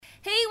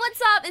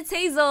what's up? It's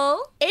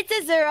Hazel. It's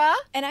Azura.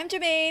 And I'm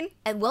Jermaine.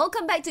 And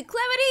welcome back to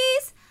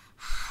Clarity's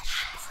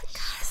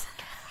Hush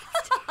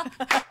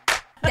Podcast.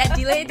 That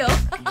delay though.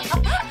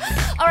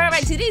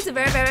 Alright, today is a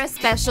very, very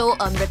special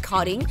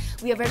recording.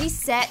 We are very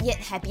sad yet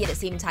happy at the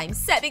same time.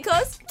 Sad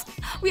because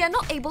we are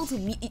not able to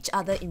meet each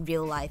other in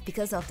real life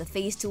because of the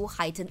Phase 2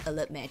 heightened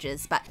alert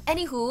measures. But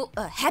anywho,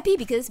 happy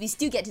because we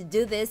still get to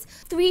do this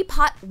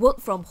 3-part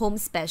work from home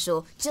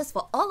special just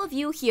for all of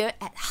you here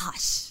at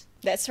Hush.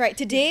 That's right.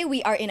 Today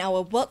we are in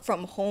our work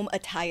from home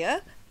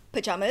attire.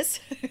 Pajamas.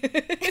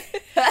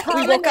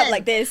 We woke up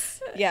like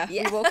this. Yeah,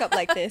 we woke up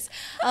like this.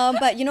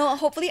 But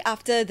hopefully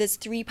after this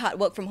 3-part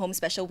work from home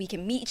special, we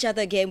can meet each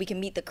other again, we can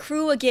meet the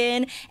crew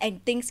again,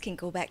 and things can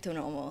go back to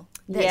normal.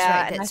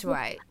 That's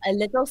right. A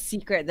little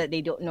secret that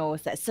they don't know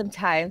is that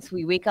sometimes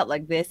we wake up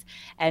like this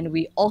and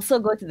we also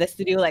go to the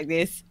studio like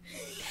this.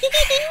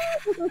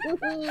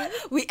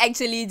 We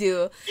actually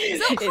do.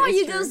 So how are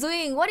you girls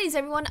doing? What is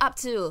everyone up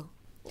to?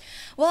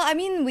 Well, I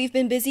mean, we've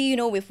been busy,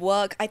 with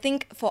work. I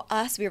think for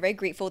us, we're very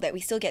grateful that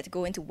we still get to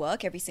go into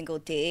work every single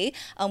day.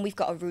 We've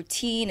got a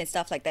routine and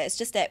stuff like that. It's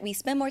just that we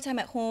spend more time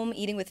at home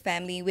eating with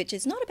family, which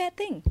is not a bad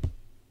thing.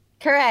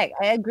 Correct.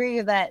 I agree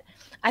with that.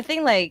 I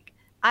think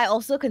I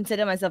also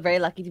consider myself very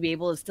lucky to be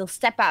able to still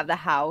step out of the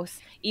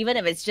house, even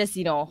if it's just,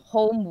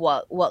 home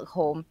work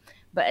home.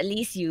 But at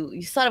least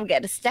you sort of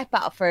get to step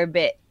out for a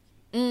bit.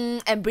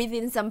 And breathe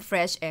in some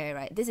fresh air,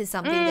 right? This is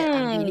something that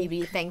I'm really,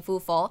 really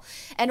thankful for.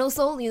 And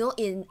also,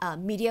 in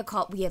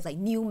MediaCorp, we have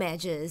new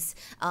measures,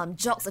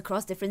 jogs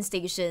across different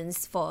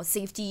stations for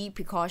safety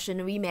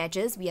precautionary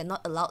measures. We are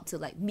not allowed to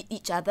meet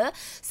each other.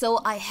 So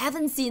I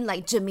haven't seen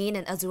Jermaine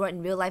and Azura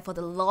in real life for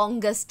the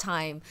longest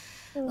time.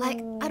 I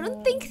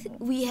don't think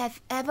we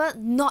have ever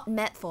not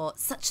met for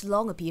such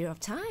long a period of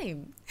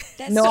time.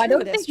 I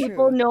don't think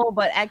people know,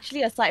 but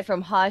actually aside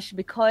from Hush,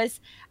 because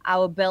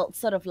our belts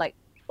sort of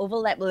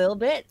overlap a little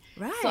bit.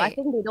 Right. So I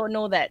think they don't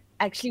know that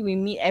actually we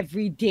meet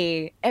every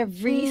day,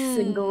 every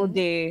single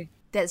day.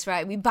 That's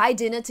right. We buy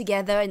dinner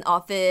together in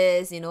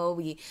office,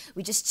 we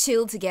just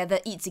chill together,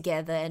 eat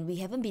together, and we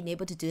haven't been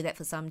able to do that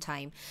for some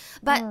time.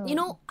 But,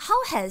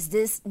 how has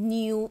this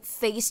new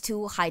Phase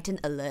 2 heightened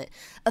alert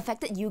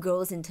affected you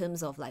girls in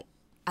terms of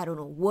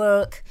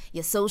work,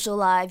 your social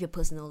life, your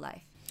personal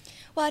life?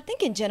 Well, I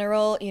think in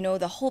general,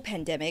 the whole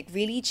pandemic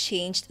really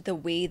changed the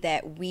way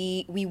that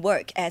we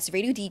work as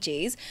radio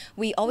DJs.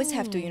 We always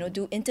have to,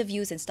 do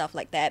interviews and stuff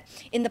like that.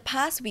 In the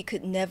past, we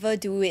could never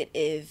do it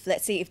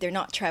if they're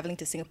not traveling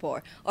to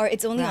Singapore or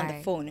it's only on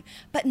the phone.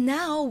 But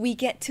now we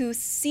get to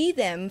see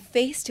them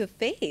face to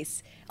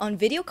face on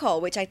video call,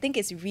 which I think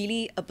is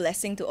really a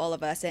blessing to all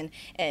of us. And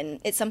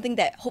it's something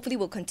that hopefully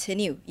will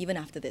continue even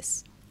after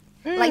this.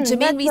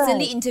 Jermaine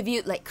recently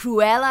interviewed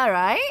Cruella,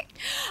 right?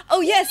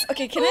 Oh yes.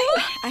 Okay, can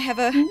I have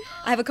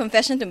a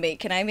confession to make.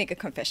 Can I make a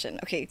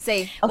confession? Okay.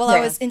 Say. Well, I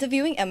was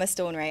interviewing Emma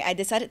Stone, right? I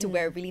decided to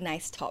wear a really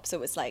nice top. So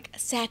it was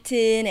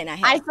satin and I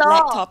had a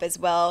black top as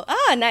well.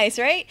 Ah, nice,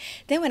 right?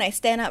 Then when I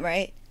stand up,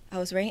 right, I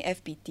was wearing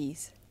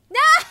FBTs.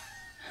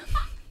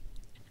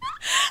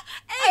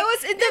 I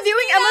was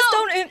interviewing Emma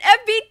Stone in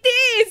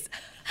FBTs.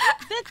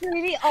 That's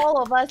really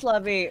all of us,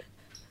 Lovey.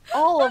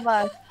 All of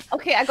us.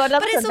 Okay, I got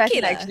another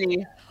confession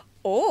actually.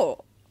 Oh.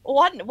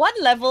 One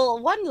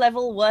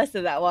level worse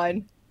than that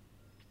one.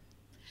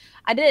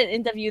 I did an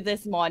interview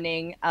this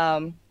morning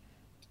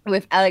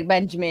with Alec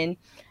Benjamin,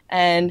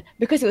 and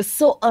because it was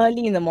so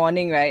early in the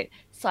morning, right?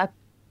 So I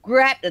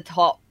grabbed the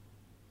top.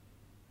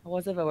 I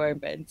wasn't even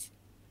wearing pants.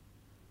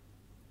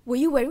 Were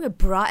you wearing a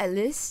bra at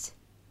least?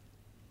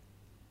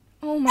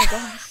 Oh my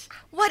gosh.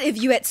 What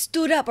if you had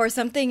stood up or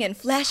something and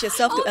flashed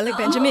yourself to Alec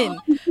Benjamin?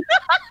 No.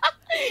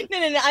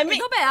 I mean,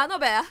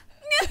 not bad.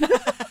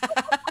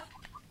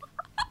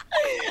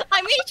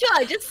 I made sure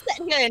I just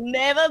sat here and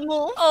never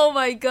moved. Oh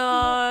my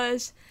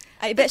gosh.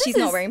 I bet she's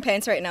not wearing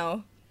pants right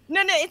now.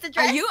 No, it's a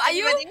dress. Are you?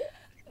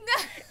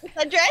 It's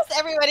a dress,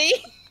 everybody.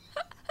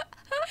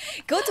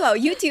 Go to our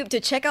YouTube to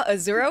check out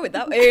Azura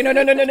without... Hey, no.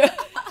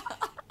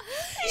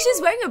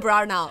 She's wearing a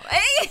bra now.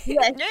 Hey.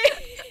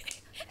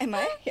 Yes. Am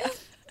I? Yeah.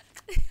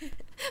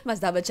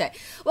 Must double check.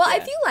 Well, I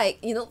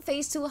feel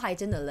Phase 2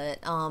 heightened alert,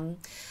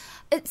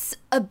 it's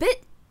a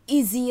bit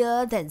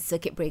easier than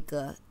Circuit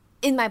Breaker,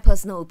 in my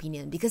personal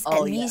opinion, because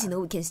at least,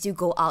 we can still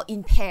go out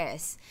in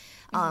pairs.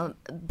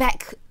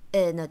 Back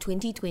in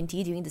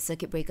 2020, during the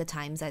Circuit Breaker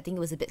times, I think it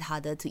was a bit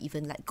harder to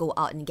even go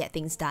out and get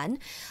things done.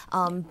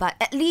 But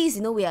at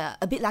least, we are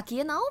a bit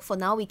luckier now. For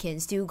now, we can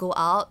still go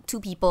out, 2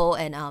 people,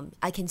 and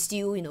I can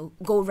still,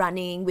 go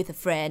running with a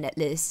friend at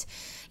least.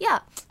 Yeah,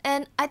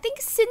 and I think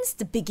since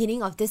the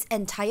beginning of this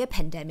entire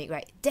pandemic,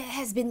 right, there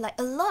has been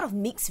a lot of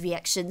mixed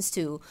reactions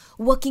to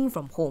working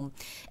from home.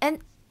 And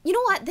you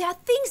know what? There are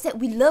things that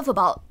we love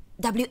about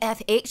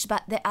WFH,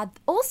 but there are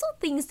also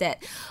things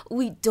that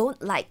we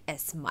don't like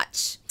as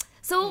much.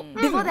 So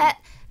before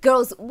that,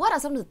 girls, what are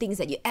some of the things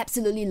that you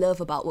absolutely love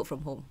about work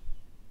from home?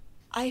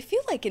 I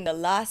feel in the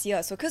last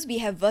year, so because we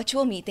have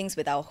virtual meetings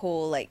with our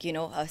whole,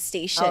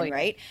 station,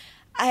 right?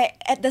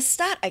 At the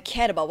start I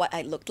cared about what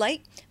I looked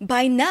like.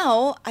 By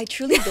now, I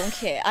truly don't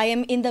care. I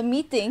am in the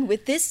meeting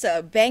with this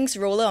Bangs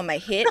roller on my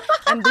head.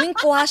 I'm doing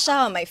gua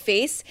sha on my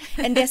face,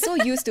 and they're so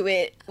used to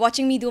it,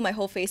 watching me do my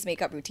whole face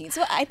makeup routine.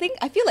 So I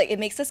feel like it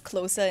makes us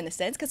closer in a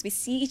sense because we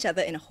see each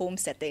other in a home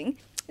setting.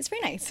 It's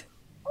very nice.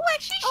 Oh,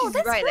 actually,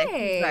 she's right.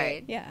 She's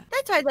right. Yeah.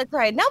 That's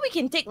right. Now we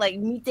can take like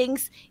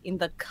meetings in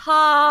the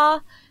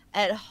car,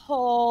 at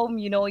home.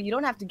 You know, you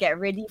don't have to get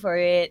ready for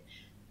it.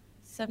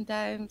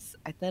 Sometimes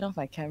I turn off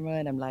my camera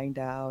and I'm lying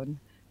down.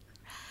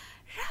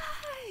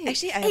 Right.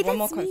 Actually, I Hey, have one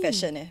more that's me.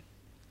 confession.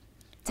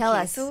 Tell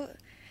Okay, us. So,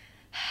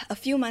 a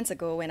few months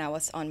ago when I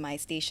was on my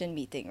station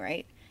meeting,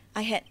 right,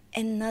 I had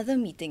another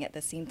meeting at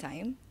the same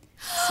time.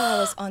 So I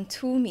was on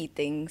 2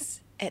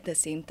 meetings at the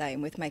same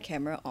time with my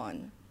camera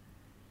on.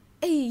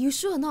 Hey, you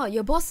sure or not?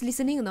 Your boss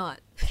listening or not?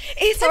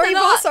 Hey, sorry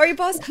not?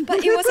 boss.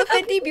 But it was a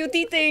Fenty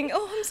Beauty thing.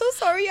 Oh, I'm so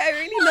sorry. I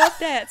really love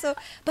that. So,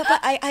 but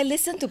I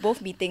listened to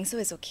both meetings, so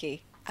it's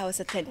okay. I was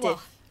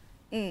attentive.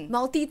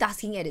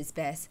 Multitasking at its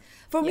best.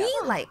 For me,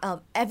 like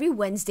every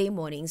Wednesday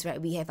mornings,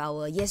 right, we have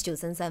our Yes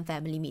Joseon San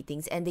family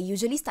meetings, and they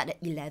usually start at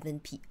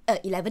 11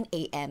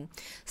 a.m.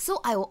 So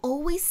I will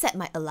always set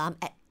my alarm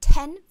at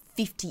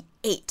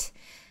 10:58.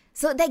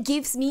 So that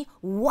gives me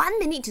 1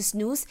 minute to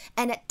snooze,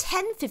 and at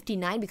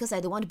 10:59, because I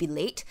don't want to be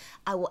late,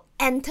 I will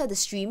enter the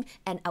stream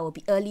and I will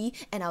be early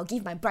and I'll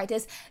give my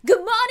brightest good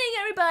morning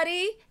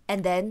everybody,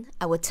 and then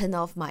I will turn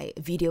off my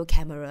video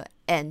camera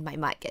and my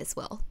mic as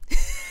well.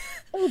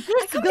 Oh,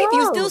 I can't believe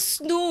you still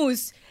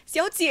snooze.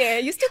 小姐,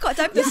 you still got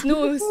time to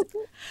snooze.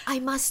 I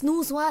must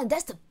snooze one.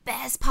 That's the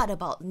best part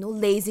about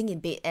lazing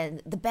in bed,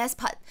 and the best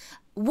part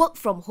work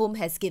from home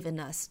has given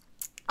us.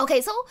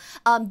 Okay, so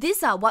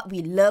these are what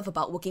we love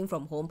about working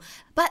from home.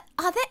 But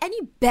are there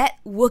any bad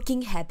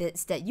working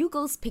habits that you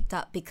girls picked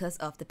up because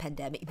of the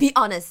pandemic? Be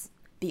honest.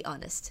 Be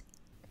honest.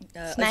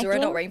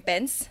 Azura not wearing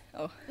pants?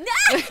 Oh.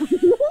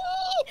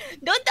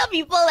 Don't tell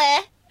people,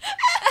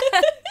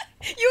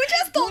 You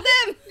just told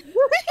them!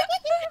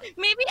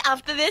 Maybe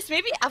after this,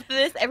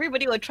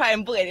 everybody will try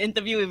and book an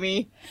interview with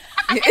me.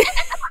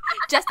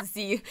 Just to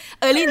see you.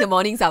 Early in the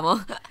morning, some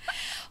more.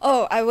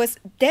 Oh, I was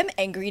damn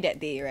angry that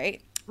day,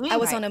 right? I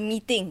was right. on a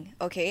meeting,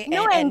 okay?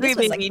 No and angry,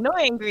 this was baby. No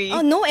angry.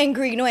 Oh, no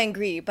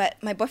angry. But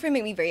my boyfriend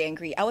made me very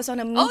angry. I was on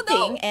a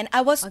meeting and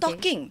I was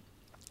talking.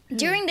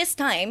 During this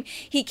time,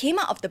 he came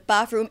out of the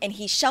bathroom and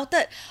he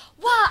shouted,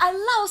 "Wow, I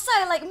lao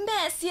sai like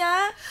mess,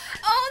 yeah."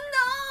 Oh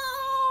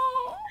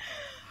no!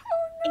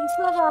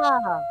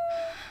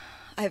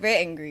 I'm very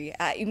angry.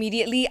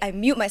 Immediately, I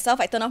mute myself.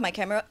 I turn off my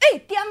camera. Hey,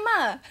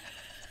 Tiama!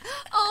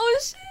 Oh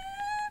shit!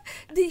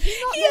 Did he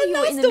not He know you were in the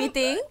announced the-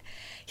 meeting?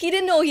 He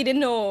didn't know. He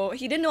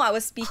didn't know I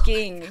was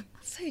speaking.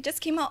 So he just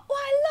came out. Wow,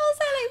 I lao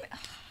sai like.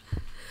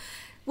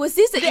 Was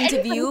this the Did anybody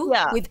interview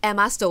hear? with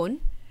Emma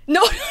Stone?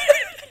 No.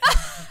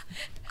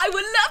 I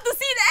would love to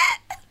see that!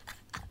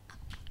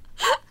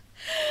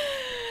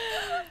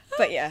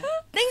 But yeah,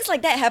 things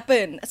like that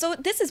happen. So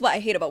this is what I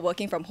hate about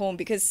working from home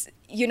because,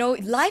 you know,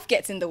 life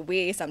gets in the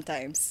way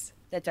sometimes.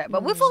 That's right.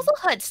 But we've also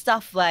heard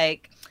stuff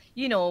like,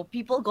 you know,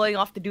 people going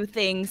off to do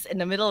things in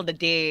the middle of the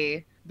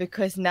day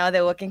because now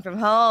they're working from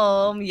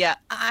home. Yeah,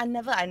 I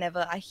never.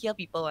 I hear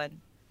people and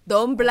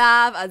Don't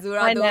bluff,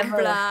 Azura, I don't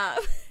never. bluff.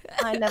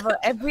 I never.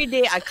 Every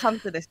day I come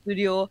to the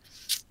studio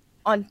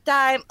on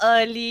time,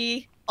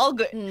 early, all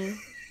good.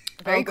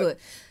 Very Oh, good.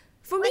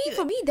 For me, good.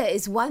 for me, there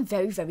is one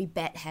very, very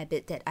bad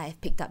habit that I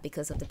have picked up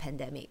because of the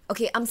pandemic.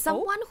 Okay, I'm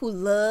someone who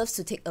loves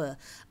to take a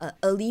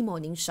early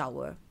morning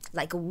shower,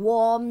 like a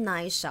warm,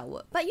 nice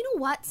shower. But you know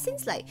what?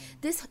 Since like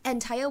this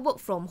entire work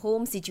from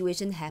home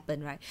situation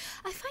happened, right?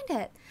 I find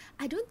that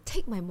I don't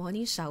take my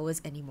morning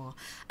showers anymore.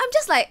 I'm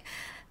just like,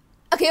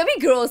 okay, a bit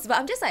gross, but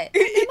I'm just like,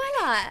 never mind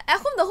lah. At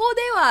home the whole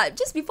day, what?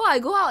 Just before I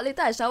go out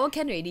later, I shower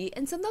can already.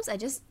 And sometimes I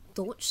just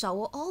don't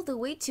shower all the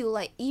way till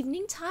like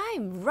evening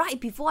time, right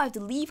before I have to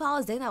leave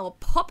house. Then I will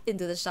pop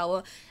into the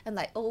shower and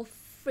like, oh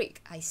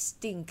freak, I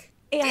stink.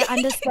 Hey, I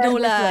understand. No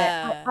this, lah.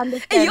 I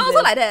understand. Hey, you also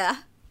this. like that?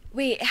 Ah?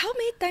 Wait, how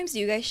many times do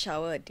you guys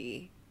shower a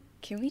day?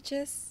 Can we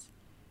just...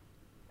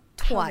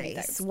 How many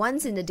Twice. times?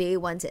 Once in the day,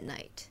 once at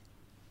night.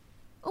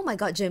 Oh my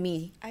god,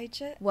 Jeremy.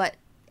 What?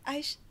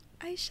 I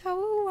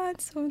shower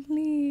once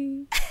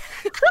only.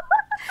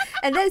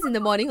 And that is in the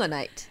morning or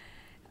night?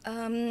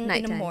 In the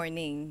Nighttime.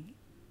 morning.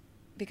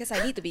 Because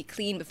I need to be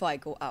clean before I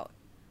go out.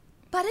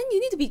 But then you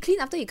need to be clean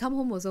after you come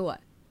home also,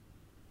 what?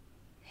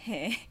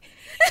 Heh.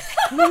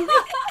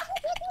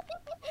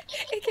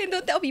 Okay,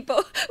 don't tell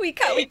people. We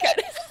cut. Hey,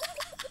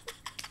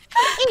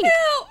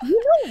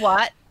 you know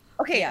what?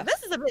 Okay, Yeah.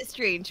 this is a bit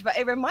strange, but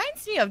it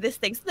reminds me of this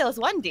thing. So there was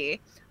one day,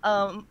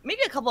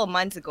 maybe a couple of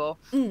months ago,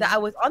 that I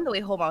was on the way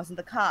home. I was in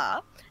the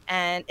car,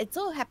 and it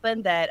so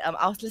happened that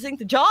I was listening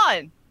to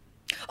John.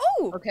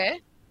 Oh!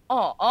 Okay.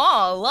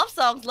 Oh, love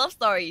songs, love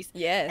stories.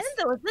 Yes. And then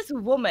there was this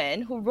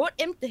woman who wrote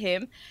into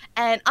him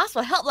and asked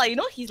for help. Like, you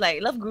know, he's like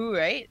love guru,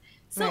 right?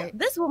 So Right.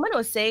 this woman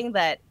was saying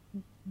that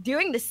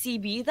during the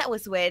CB, that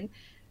was when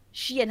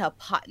she and her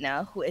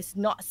partner, who is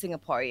not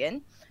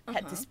Singaporean,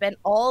 had to spend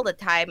all the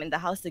time in the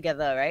house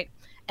together, right?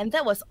 And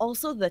that was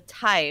also the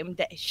time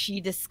that she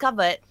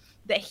discovered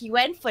that he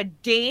went for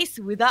days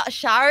without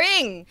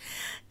showering.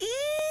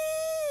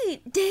 Eee,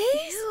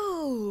 days?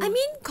 I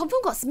mean, confirm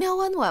got smell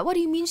one what? What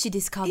do you mean she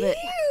discovered?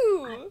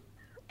 Ew.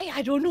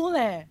 I don't know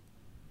leh.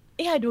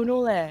 I don't know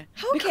leh.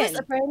 How because can?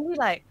 apparently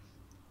like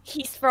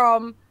he's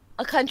from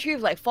a country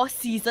with like 4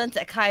 seasons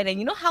that kind, and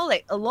you know how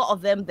like a lot of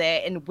them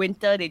there in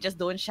winter they just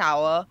don't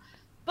shower.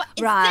 But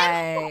it's damn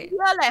hot Right.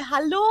 here, like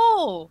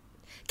hello.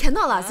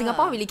 Cannot lah.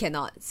 Singapore really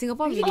cannot.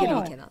 Singapore really, Yeah.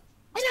 really cannot.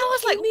 And I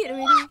was like, Humid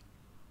already.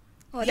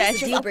 Oh, yeah, that's a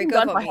she's deal asking breaker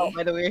John for for help, me.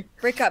 by the way.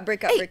 Break up,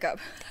 break up, break up.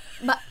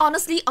 But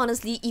honestly,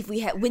 if we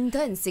had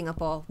winter in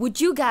Singapore,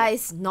 would you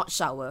guys not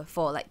shower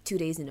for like 2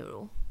 days in a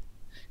row?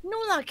 No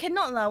lah,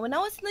 cannot lah. When I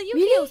was in the UK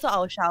Really? also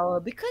I'll shower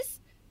because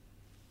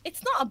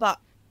it's not about,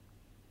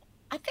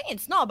 I think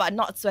it's not about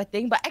not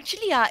sweating, but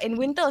actually in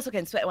winter also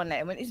can sweat one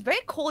like when it's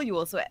very cold you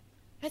will sweat.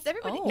 Has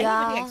everybody Oh.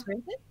 everybody Yeah.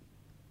 experienced it?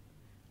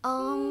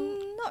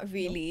 Not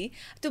really.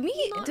 To me,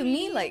 Not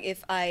like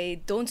if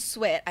I don't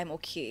sweat, I'm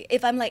okay.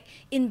 If I'm like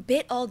in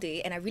bed all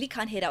day and I really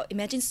can't head out,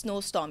 imagine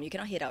snowstorm, you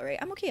cannot head out, right?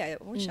 I'm okay. I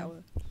won't shower.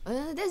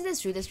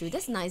 That's true. That's true.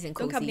 That's nice and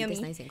cozy. Don't come near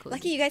That's me. nice and cozy.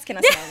 Lucky you guys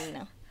cannot smell me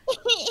now.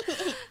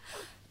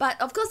 But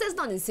of course, that's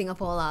not in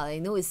Singapore lah. I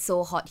know it's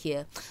so hot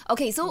here.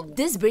 Okay, so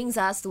this brings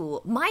us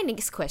to my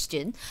next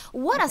question.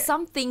 What are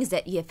some things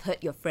that you have heard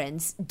your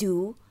friends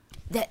do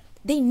that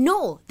they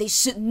know they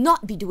should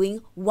not be doing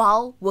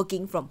while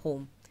working from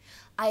home?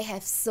 I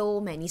have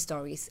so many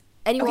stories.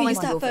 Anyone Okay, you want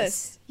to go start first?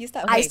 first. You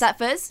start I first. start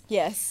first.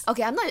 Yes.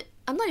 Okay, I'm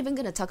not even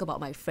gonna talk about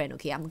my friend.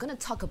 Okay, I'm gonna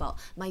talk about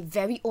my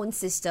very own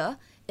sister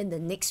in the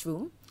next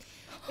room.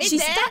 She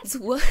there? starts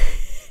work.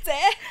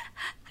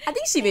 I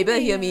think she may be able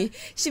to hear me.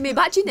 She may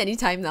barge in any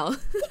time now.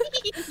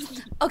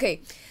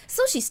 Okay,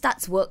 so she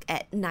starts work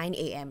at 9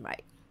 a.m.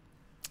 right?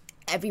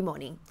 Every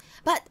morning.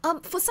 But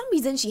for some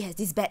reason she has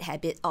this bad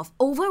habit of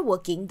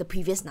overworking the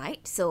previous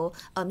night. So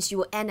she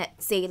will end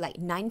at say like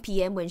 9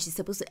 p.m. when she's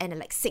supposed to end at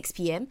like 6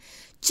 p.m.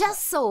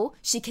 just so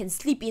she can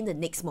sleep in the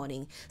next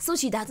morning. So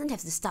she doesn't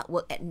have to start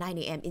work at 9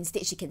 a.m.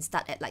 Instead she can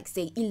start at like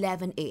say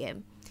 11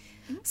 a.m.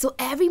 So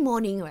every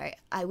morning, right,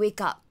 I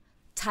wake up,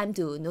 time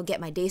to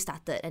get my day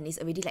started, and it's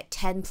already like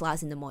 10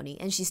 plus in the morning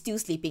and she's still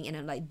sleeping, and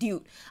I'm like,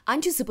 dude,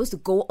 aren't you supposed to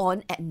go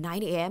on at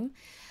 9 a.m.?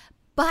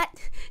 But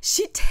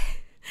she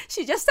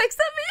just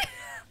texted me.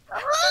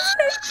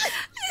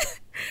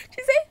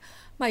 She said,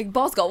 my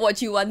boss got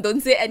what you want, don't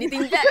say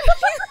anything back.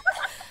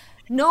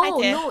 No,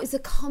 Okay. no, it's a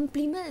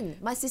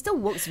compliment. My sister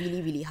works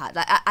really, really hard.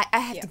 Like I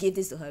have to give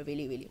this to her,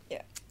 really, really.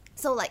 Yeah.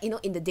 So like,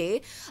 in the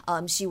day,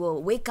 she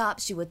will wake up,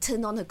 she will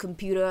turn on her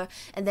computer,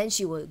 and then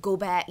she will go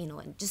back,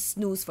 and just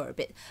snooze for a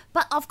bit.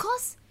 But of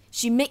course,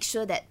 she makes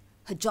sure that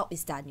her job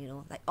is done,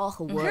 like all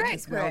her work Correct,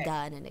 is well correct.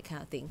 done and that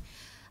kind of thing.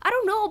 I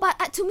don't know, but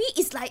to me,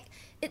 it's like,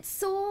 it's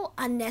so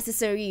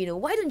unnecessary,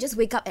 Why don't you just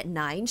wake up at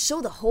 9,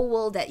 show the whole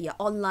world that you're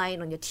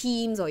online on your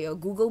Teams or your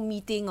Google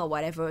meeting or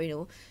whatever,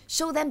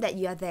 Show them that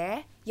you're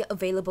there, you're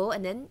available,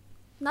 and then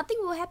nothing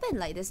will happen.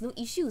 Like, there's no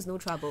issues, no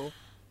trouble.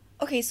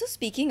 Okay, so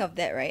speaking of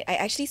that, right, I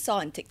actually saw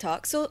on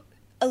TikTok, so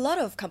a lot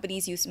of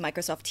companies use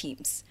Microsoft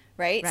Teams,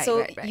 right? Right, So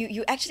right, right.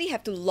 You actually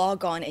have to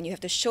log on and you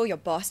have to show your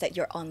boss that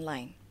you're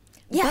online.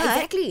 Yeah, But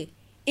exactly.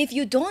 if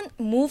you don't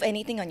move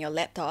anything on your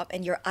laptop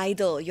and you're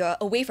idle, you're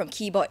away from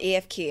keyboard,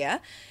 AFK,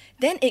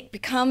 then it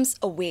becomes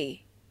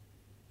away.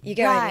 You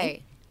get what I mean?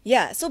 Right.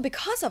 Yeah, so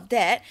because of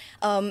that,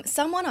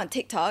 someone on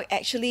TikTok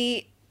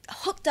actually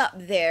hooked up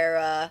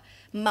their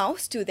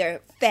mouse to their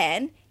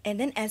fan,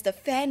 and then as the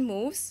fan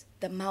moves,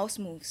 the mouse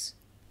moves.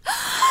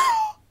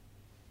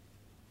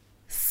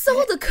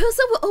 So the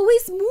cursor will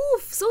always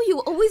move, so you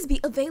will always be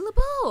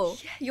available.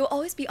 You'll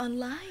always be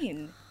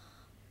online.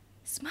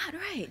 Smart,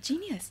 right?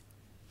 Genius.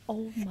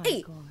 Oh my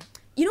Hey, god.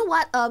 you know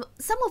what?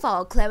 Some of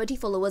our Clarity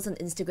followers on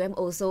Instagram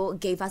also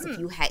gave us a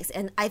few hacks,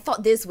 and I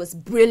thought this was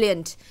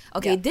brilliant.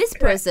 Okay, Yeah, this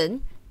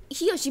person,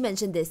 he or she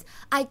mentioned this.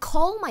 I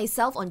call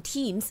myself on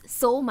Teams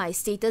so my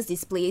status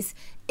displays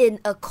in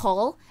a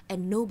call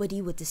and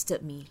nobody would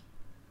disturb me.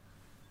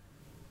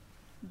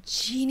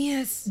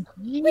 Genius.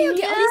 Where you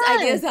get all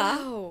these ideas, huh?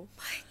 Oh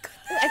my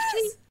goodness.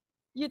 Actually,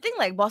 you think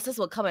like bosses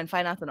will come and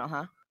find us or not,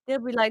 huh? They'll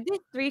be like,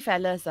 these 3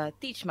 fellas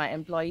teach my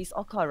employees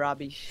all kind of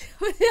rubbish.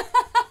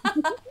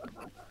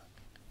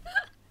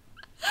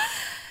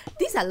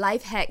 These are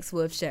life hacks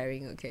worth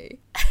sharing, okay?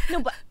 No,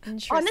 but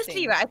honestly,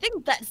 Interesting. right, I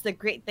think that's the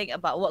great thing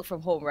about work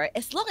from home, right?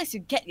 As long as you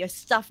get your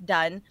stuff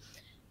done,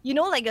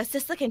 like your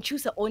sister can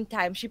choose her own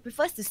time. She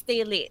prefers to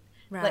stay late.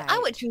 Like I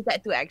Right. would choose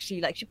that too,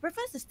 actually. Like she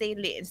prefers to stay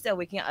late instead of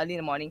waking up early in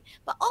the morning.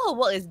 But all her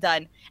work is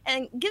done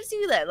and gives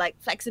you that like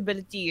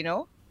flexibility,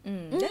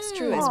 That's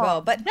true as well.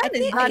 But I that is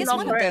think done I guess long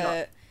one of very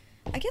the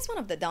I guess one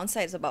of the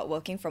downsides about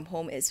working from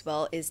home as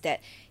well is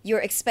that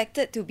you're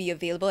expected to be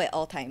available at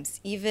all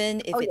times,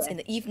 even if it's yeah. in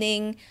the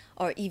evening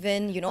or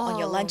even on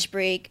your Oh. lunch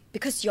break,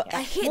 because you're I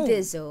at hate home.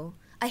 this though.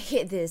 I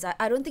hate this.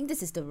 I don't think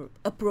this is the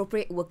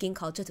appropriate working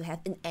culture to have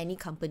in any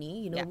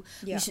company. Yeah.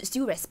 We should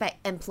still respect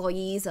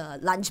employees'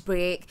 lunch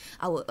break,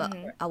 our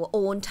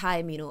own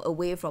time,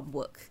 away from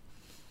work.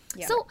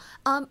 Yeah. So,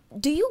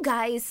 do you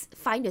guys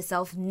find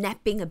yourself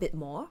napping a bit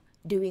more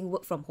during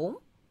work from home?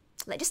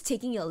 Like just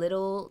taking a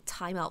little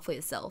time out for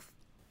yourself?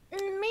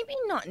 Maybe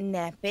not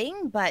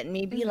napping, but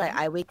maybe like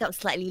I wake up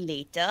slightly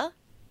later.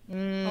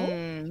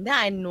 Then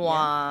I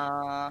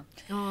nua.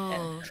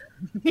 Oh.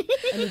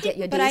 And you get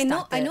your day But I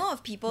started. know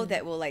of people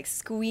that will like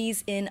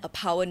squeeze in a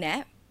power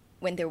nap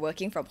when they're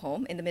working from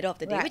home in the middle of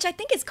the day, Right. which I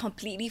think is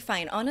completely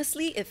fine.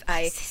 Honestly, if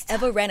I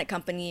ever ran a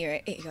company,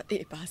 right?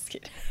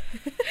 Basket.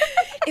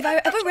 If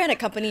I ever ran a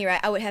company, right,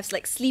 I would have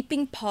like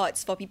sleeping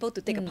pods for people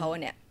to take a power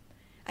nap.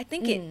 I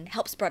think it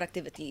helps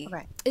productivity.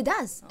 Right. It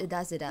does. It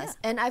does.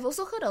 And I've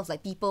also heard of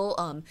like people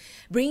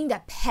bringing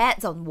their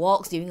pets on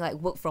walks during like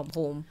work from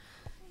home.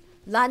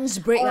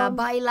 Lunch break,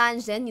 buy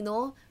lunch, then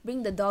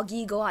bring the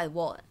doggy, go out and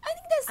walk. I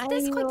think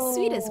that's quite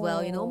sweet as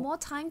well. More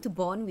time to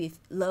bond with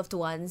loved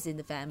ones in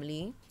the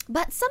family.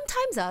 But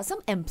sometimes some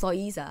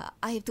employees I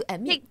have to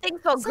admit, Take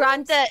things for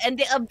granted and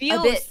they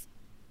abuse.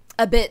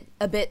 a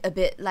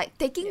bit like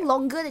taking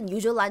longer than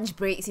usual lunch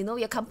breaks.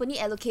 Your company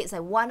allocates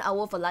like 1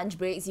 hour for lunch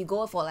breaks. You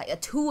go for like a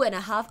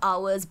 2.5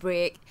 hours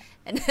break,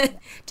 and then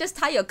just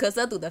tie your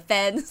cursor to the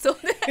fan so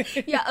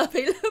that you're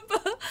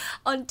available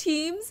on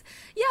Teams.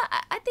 Yeah,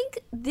 I think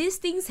these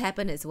things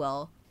happen as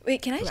well.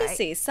 Wait, can I Right. just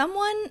say,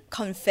 someone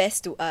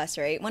confessed to us,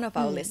 right? One of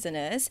our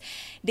listeners,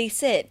 they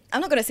said,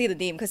 I'm not going to say the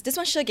name because this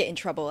one should get in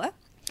trouble.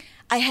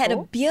 I had a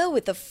beer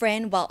with a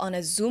friend while on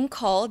a Zoom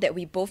call that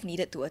we both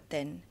needed to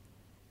attend.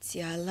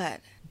 Jialat.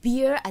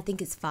 Beer, I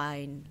think is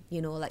fine.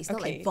 Like it's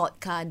not like Okay.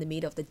 vodka in the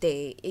middle of the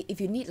day.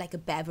 If you need like a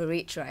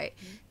beverage, right,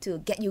 to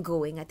get you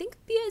going, I think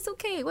beer is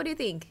okay. What do you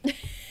think?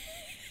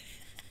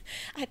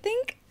 I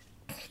think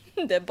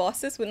the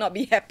bosses would not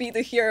be happy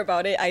to hear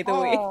about it either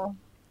way. Oh.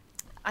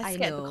 I I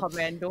scared know. to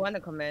comment. Don't want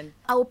to comment.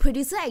 Our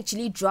producer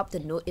actually dropped a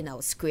note in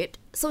our script.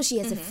 So she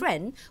has a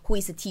friend who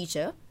is a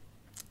teacher.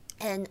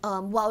 And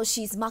while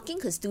she's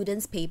marking her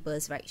students'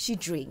 papers, right, she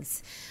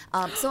drinks.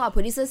 So our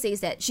producer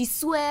says that she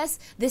swears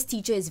this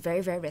teacher is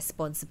very, very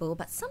responsible,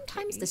 but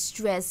sometimes the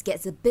stress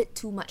gets a bit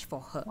too much for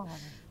her.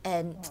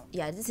 And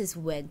yeah, this is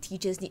when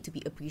teachers need to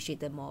be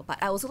appreciated more.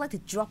 But I also like to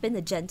drop in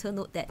a gentle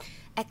note that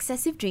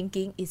excessive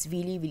drinking is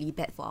really, really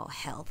bad for our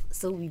health.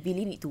 So we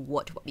really need to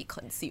watch what we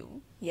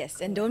consume.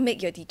 Yes, and don't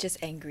make your teachers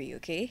angry,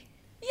 okay?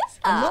 Yes.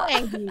 I'm not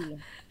angry.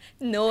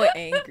 No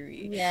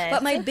angry. Yes,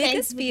 But my just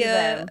biggest thank you to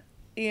fear,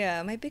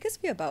 them. my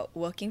biggest fear about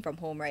working from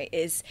home, right,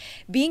 is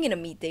being in a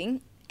meeting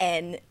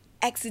and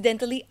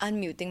accidentally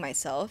unmuting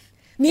myself.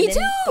 Me and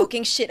then too!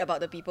 talking shit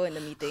about the people in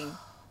the meeting.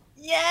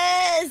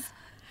 Yes.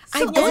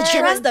 I don't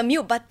trust the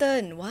mute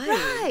button. Why?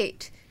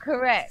 Right.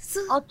 Correct.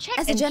 So, I'll check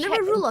as a and general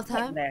check rule and of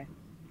check thumb,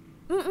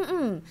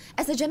 there.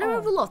 As a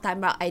general rule of thumb,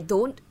 right, I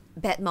don't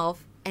badmouth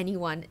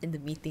anyone in the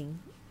meeting.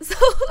 So,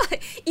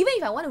 like, even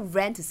if I want to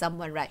rant to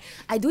someone, right,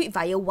 I do it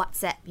via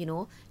WhatsApp,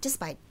 just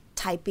by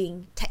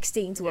typing,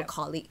 texting to a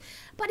colleague.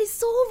 But it's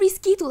so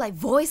risky to like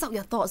voice out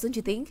your thoughts, don't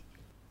you think?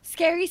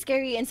 Scary,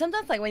 scary. And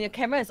sometimes like when your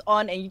camera is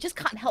on and you just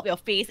can't help your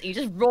face and you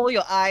just roll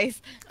your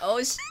eyes. Oh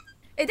shit!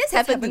 This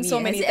happened to happened me so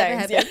Has many it ever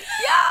times, happened?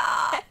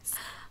 Yeah.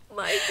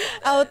 My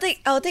God.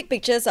 I'll take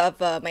pictures of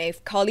my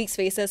colleagues'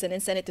 faces and then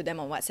send it to them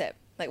on WhatsApp.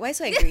 Like, why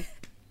so angry?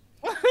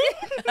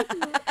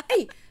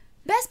 Hey,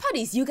 best part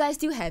is you guys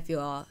still have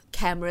your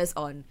cameras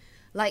on.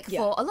 Like Yeah.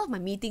 for a lot of my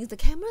meetings, the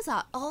cameras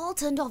are all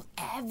turned off.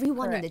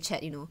 Everyone in the Correct.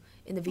 chat,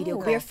 in the video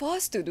call. We're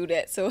forced to do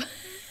that, so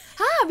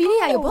Huh?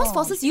 Really? Your boss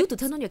forces you to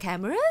turn on your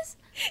cameras?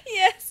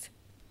 yes.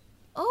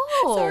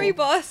 Oh. Sorry,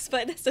 boss,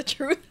 but that's the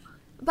truth.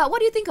 But what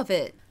do you think of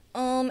it?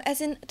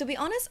 As in, to be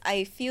honest,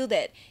 I feel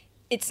that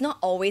it's not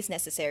always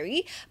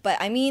necessary, but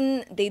I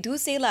mean, they do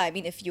say lah. I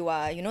mean, if you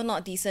are,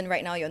 not decent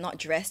right now, you're not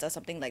dressed or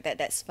something like that,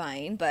 that's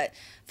fine. But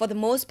for the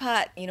most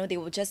part, they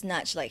will just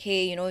nudge like,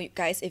 hey,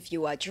 guys, if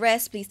you are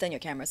dressed, please turn your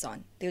cameras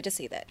on. They'll just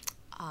say that.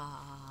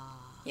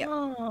 Yep.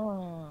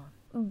 Oh.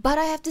 But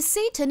I have to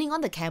say, turning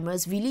on the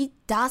cameras really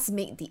does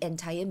make the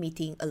entire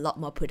meeting a lot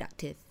more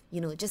productive.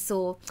 Just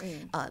so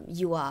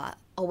you are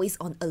always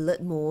on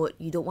alert mode.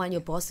 You don't want your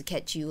boss to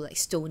catch you like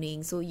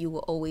stoning, so you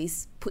will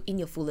always put in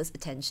your fullest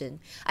attention.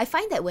 I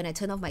find that when I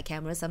turn off my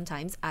camera,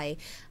 sometimes I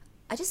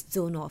just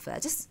zone off. I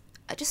just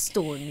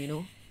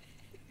stone.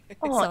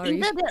 Oh, Sorry.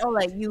 either that or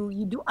like you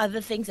do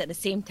other things at the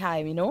same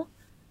time,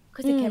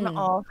 Because the camera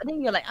off, and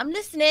then you're like, I'm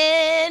listening.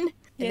 And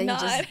then You're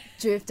you just not.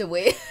 drift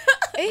away.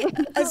 Hey,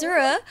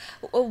 Azura,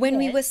 when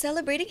we were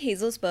celebrating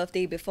Hazel's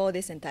birthday before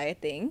this entire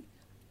thing,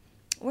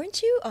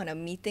 weren't you on a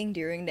meeting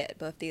during that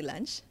birthday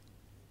lunch?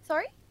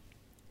 Sorry?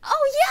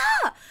 Oh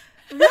yeah,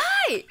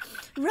 right.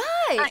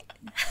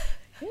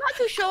 I'm not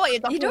too sure what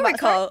you're talking You don't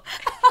about.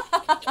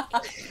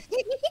 recall?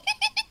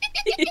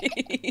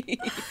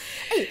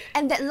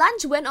 And that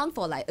lunch went on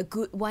for like a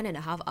good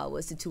 1.5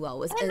 hours to 2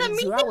 hours. And the Zura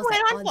meeting was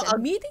went like on for that a-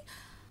 meeting.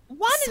 1.5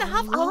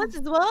 So hours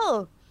as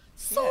well.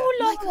 So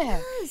My long.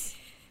 goodness.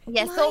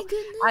 Yeah, My so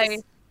goodness. I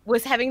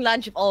was having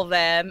lunch with all of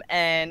them,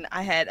 and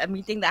I had a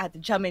meeting that I had to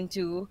jump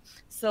into.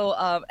 So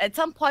at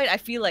some point, I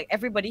feel like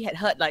everybody had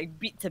heard like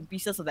bits and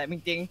pieces of that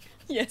meeting.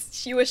 Yes,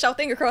 she was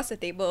shouting across the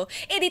table.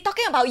 Hey, they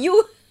talking about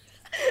you.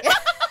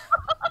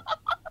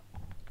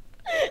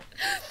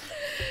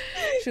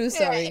 True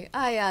story.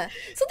 Yeah.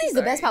 So this is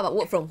the best part about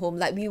work from home.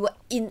 Like we were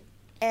in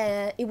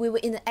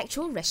an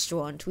actual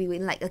restaurant. We were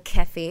in like a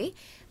cafe,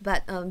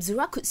 but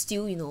Zura could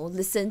still,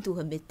 listen to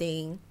her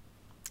meeting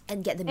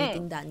and get the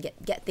meeting done,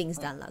 get things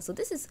done lah. So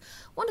this is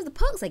one of the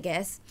perks, I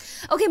guess.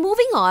 Okay,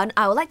 moving on,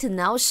 I would like to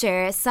now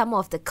share some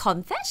of the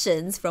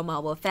confessions from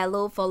our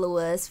fellow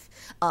followers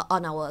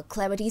on our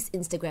Clarity's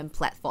Instagram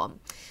platform.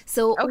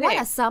 So what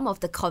are some of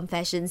the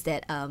confessions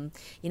that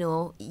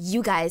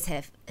you guys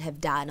have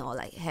done or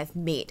like have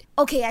made?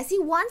 Okay, I see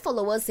one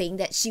follower saying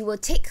that she will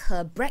take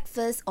her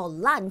breakfast or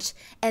lunch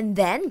and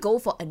then go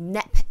for a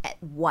nap at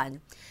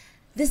 1.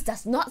 This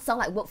does not sound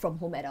like work from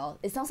home at all.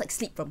 It sounds like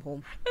sleep from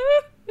home.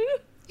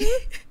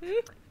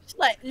 She's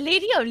like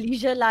lady of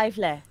leisure life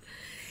leh.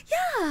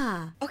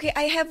 Yeah. Okay,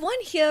 I have one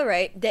here,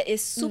 right, that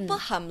is super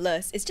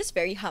harmless. It's just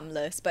very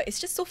harmless, but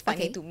it's just so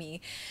funny to me.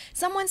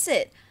 Someone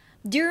said,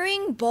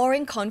 during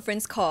boring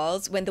conference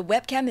calls, when the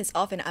webcam is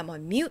off and I'm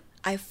on mute,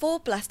 I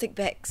fold plastic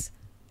bags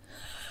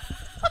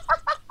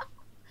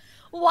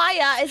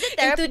Why Is it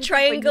therapeutic into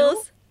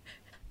triangles.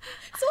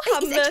 So It's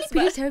harmless, actually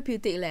pretty but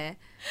therapeutic leh.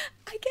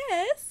 I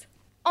guess.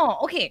 Oh,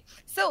 okay.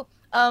 So,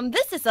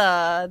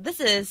 this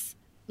is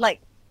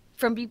like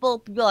from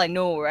people I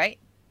know, right?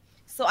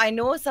 So I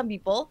know some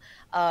people,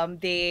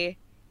 they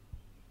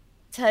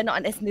turn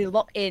on as they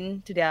log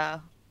in to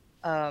their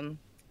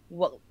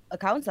work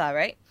accounts,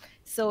 right?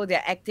 So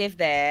they're active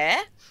there,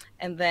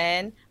 and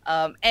then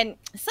and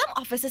some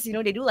offices,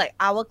 they do like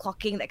hour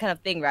clocking, that kind of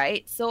thing,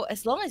 right? So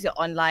as long as you're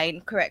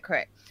online,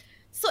 correct.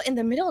 So in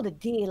the middle of the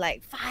day,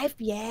 like 5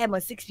 p.m. or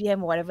 6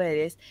 p.m. or whatever it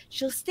is,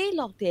 she'll stay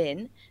logged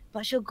in,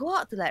 but she'll go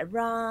out to like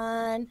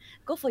run,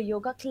 go for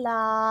yoga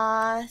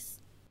class,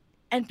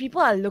 and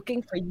people are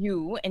looking for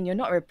you and you're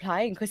not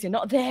replying because you're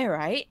not there,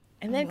 right?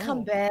 And then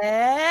come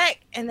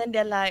back and then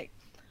they're like,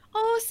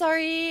 oh,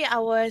 sorry, I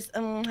was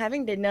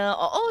having dinner,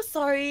 or oh,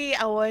 sorry,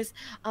 I was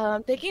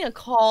taking a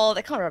call,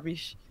 that kind of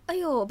rubbish.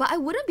 Ayo, but I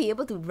wouldn't be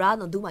able to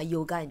run or do my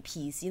yoga in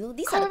peace. These are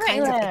the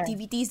kinds of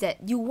activities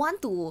that you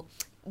want to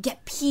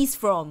get peace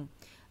from.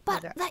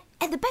 But like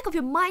at the back of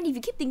your mind, if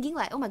you keep thinking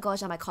like, oh my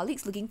gosh, are my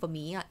colleagues looking for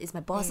me? Is my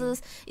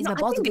bosses? Is my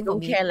boss looking for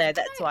me? Care,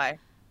 that's why.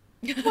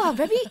 Wow,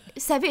 very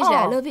savage.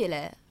 I love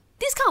it.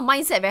 This kind of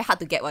mindset very hard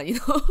to get one, No,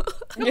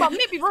 but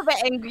make people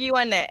very angry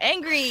one.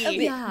 Angry.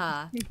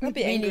 Yeah. A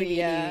bit angry,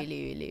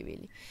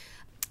 Really.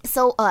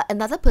 So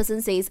another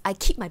person says, I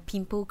keep my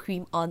pimple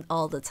cream on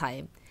all the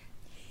time.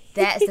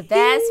 That's the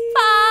best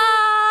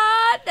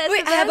part.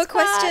 Wait, I have a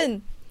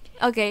question.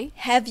 Okay.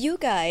 Have you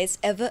guys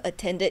ever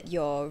attended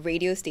your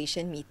radio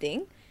station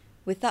meeting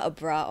without a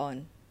bra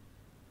on?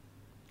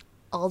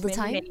 All the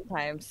time? Many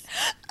times.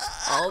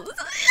 All the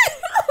time.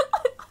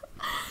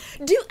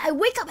 Dude, I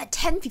wake up at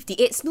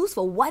 10:58, snooze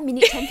for 1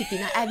 minute,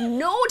 10:59. I have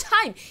no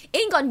time.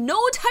 Ain't got no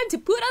time to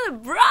put on a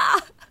bra.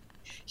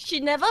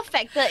 She never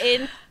factor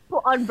in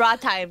put on bra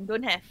time.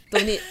 Don't have.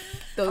 Don't need.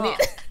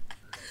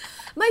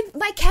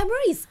 My camera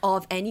is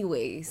off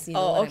anyways. You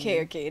know what I mean?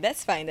 Okay.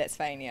 That's fine,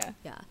 yeah.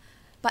 Yeah.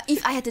 But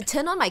if I had to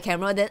turn on my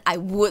camera, then I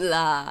would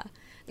lah.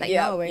 Like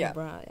now wearing a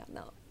bra. Yeah,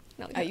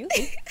 no. Are you?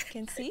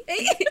 Can see?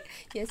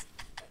 Yes.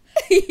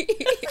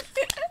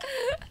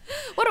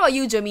 What about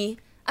you, Jeremy?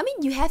 I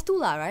mean, you have to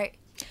lah, right?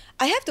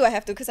 I have to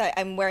because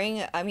I'm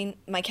wearing,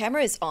 my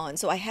camera is on,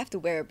 so I have to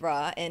wear a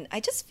bra, and I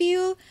just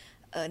feel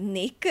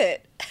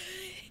naked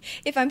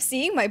if I'm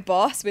seeing my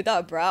boss without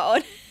a bra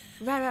on.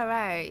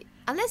 Right.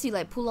 Unless you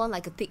like pull on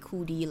like a thick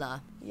hoodie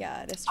lah.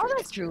 Yeah, that's true. Oh,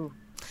 that's true.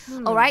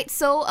 All right,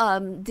 so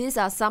these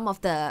are some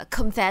of the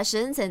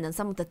confessions and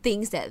some of the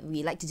things that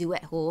we like to do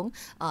at home.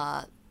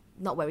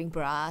 Not wearing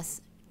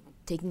bras,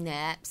 taking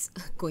naps,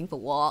 going for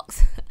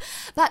walks.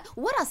 But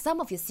what are some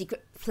of your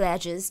secret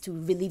pleasures to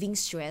relieving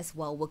stress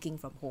while working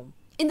from home?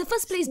 In the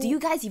first place, do you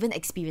guys even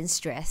experience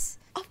stress?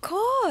 Of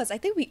course. I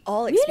think we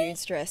all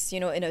experience stress,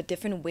 in a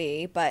different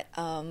way. But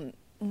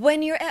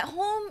when you're at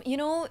home,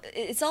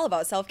 it's all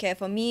about self-care.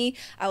 For me,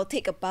 I'll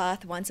take a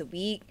bath once a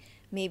week.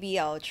 Maybe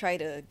I'll try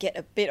to get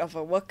a bit of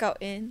a workout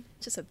in.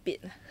 Just a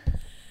bit.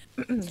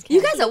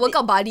 You guys are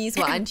workout buddies,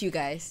 aren't you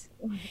guys?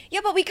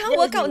 Yeah, but we can't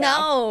work out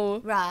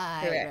now.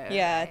 Right.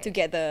 Yeah,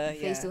 together.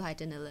 Phase 2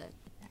 heightened alert.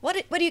 What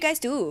do you guys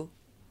do?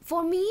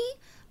 For me,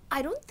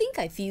 I don't think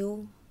I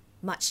feel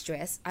much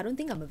stress. I don't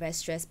think I'm a very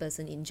stressed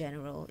person in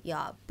general.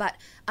 Yeah, but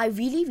I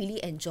really,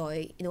 really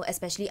enjoy,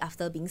 especially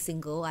after being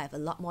single, I have a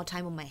lot more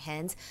time on my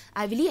hands.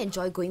 I really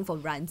enjoy going for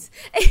runs.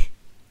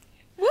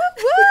 Woo!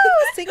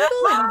 Single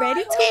and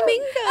ready to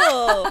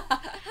mingle.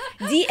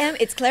 DM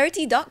it's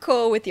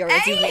clarity.co with your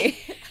resume.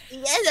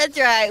 Yes, that's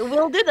right.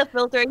 We'll do the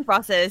filtering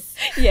process.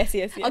 Yes.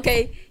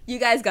 Okay, you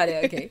guys got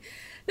it, okay.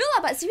 No,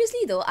 but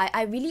seriously though,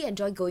 I really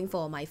enjoy going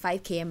for my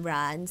 5 km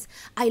runs.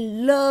 I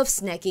love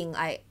snacking.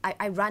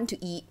 I run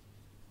to eat.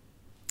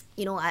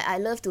 I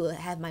love to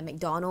have my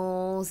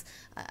McDonald's.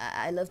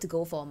 I love to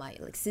go for my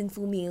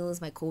sinful meals,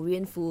 my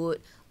Korean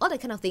food, all that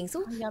kind of thing.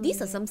 So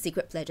these are some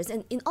secret pleasures.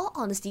 And in all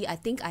honesty, I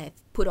think I have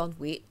put on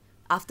weight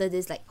after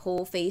this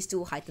whole phase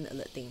 2 heightened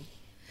alert thing.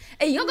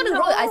 Hey, you're gonna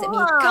roll your eyes at me.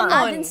 Come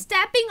I've on. been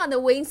stepping on the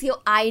weighing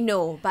scale, I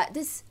know, but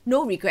this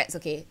no regrets,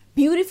 okay?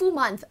 Beautiful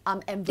month.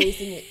 I'm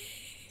embracing it.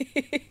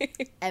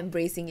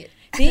 Embracing it.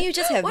 Didn't you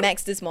just have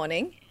Max this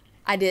morning?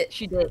 I did.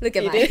 She did. Look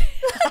at You mine. did?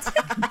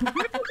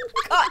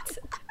 God.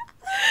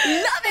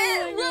 Love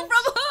it. Work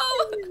from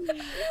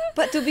home.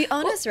 But to be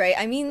honest, right?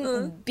 I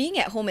mean, being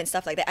at home and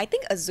stuff like that, I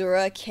think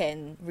Azura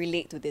can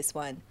relate to this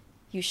one.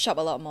 You shop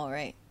a lot more,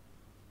 right?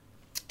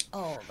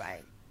 Oh,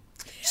 right.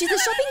 She's the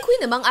shopping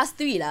queen among us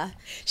three, lah.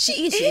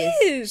 She She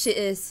is.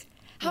 is.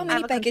 How I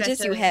many have a packages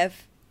you confession. have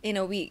in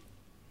a week?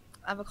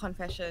 I have a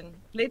confession.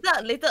 Later,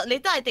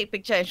 I take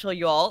picture and show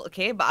you all,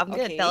 okay? But I'm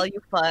gonna Okay. tell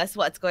you first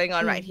what's going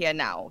on right here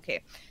now,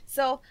 okay?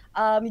 So,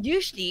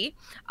 usually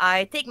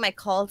I take my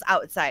calls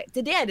outside.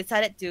 Today I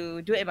decided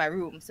to do it in my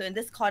room. So in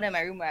this corner of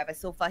my room where I have a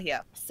sofa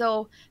here.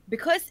 So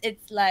because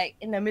it's like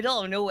in the middle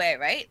of nowhere,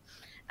 right?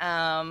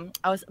 I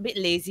was a bit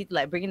lazy to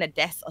like bring in a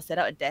desk or set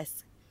up a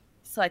desk.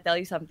 So I tell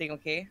you something,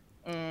 okay?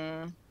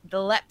 The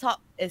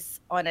laptop is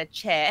on a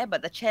chair,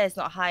 but the chair is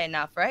not high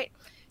enough, right?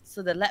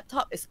 So the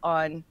laptop is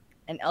on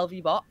an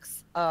LV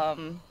box.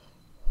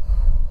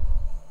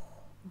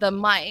 The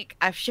mic,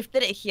 I've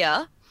shifted it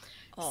here.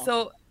 Oh.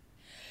 So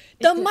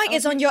The it's an mic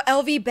is LV on your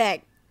LV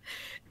bag.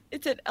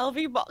 It's an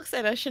LV box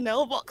and a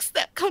Chanel box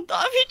that come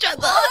off each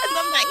other, and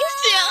the mic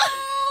is here.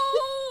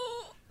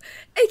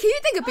 Hey, can you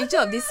take a picture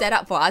of this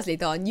setup for us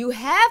later on? You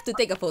have to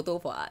take a photo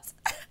for us.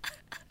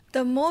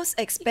 The most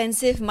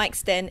expensive mic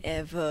stand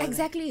ever.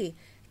 Exactly.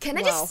 Can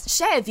I Wow. just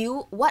share with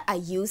you what I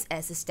use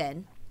as a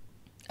stand?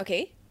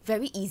 Okay.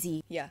 Very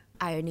easy. Yeah.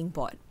 Ironing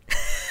board.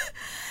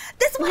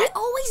 That's what I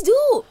always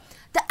do.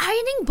 The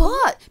ironing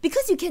board.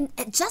 Because you can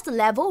adjust the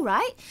level,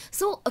 right?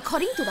 So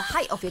according to the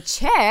height of your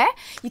chair,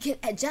 you can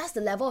adjust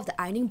the level of the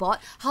ironing board.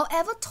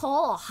 However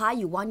tall or high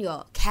you want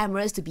your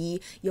cameras to be,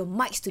 your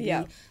mics to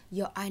Yeah. be,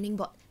 your ironing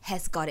board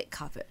has got it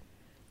covered.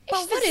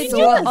 But what is if so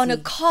you're on a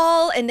easy.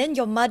 call and then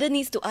your mother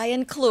needs to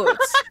iron clothes?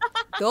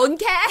 Don't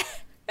care.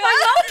 My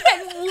mom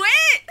can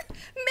wait.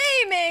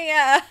 Mei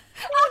ah.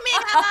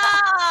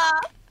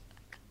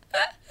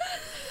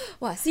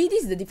 Wow, see,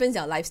 this is the difference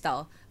in our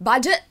lifestyle.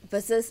 Budget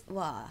versus,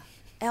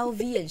 LV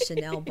and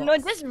Chanel box. No,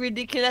 just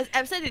ridiculous,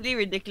 absolutely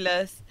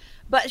ridiculous.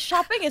 But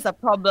shopping is a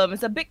problem.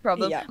 It's a big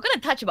problem. Yeah. I'm gonna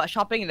touch about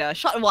shopping in a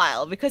short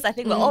while because I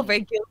think we're all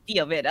very guilty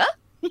of it, huh?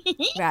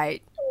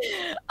 Right.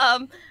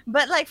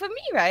 But like for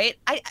me, right,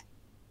 I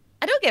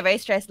don't get very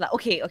stressed. Like,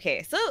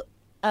 okay. So,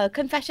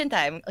 confession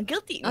time. A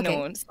guilty? Okay.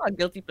 No, it's not a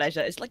guilty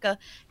pleasure. It's like a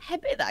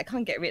habit that I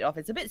can't get rid of.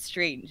 It's a bit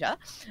strange, huh?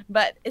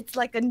 But it's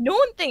like a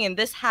known thing in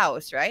this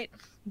house, right?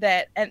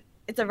 And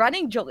it's a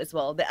running joke as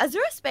well. That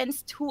Azura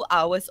spends 2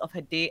 hours of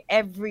her day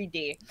every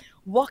day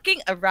walking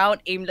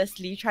around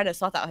aimlessly trying to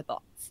sort out her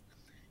thoughts.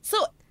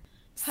 So,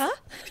 Huh?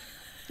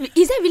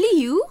 Is that really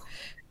you?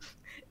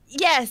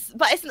 yes,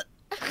 but it's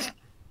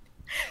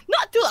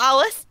not 2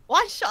 hours,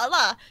 one shot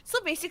lah.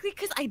 So basically,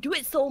 because I do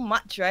it so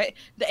much, right,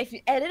 that if you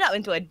add it up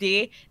into a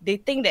day, they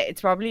think that it's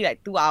probably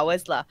like 2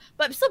 hours lah.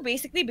 But so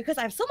basically, because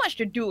I have so much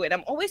to do, and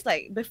I'm always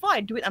like, before I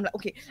do it, I'm like,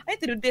 okay, I need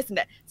to do this and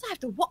that. So I have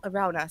to walk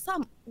around. So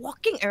I'm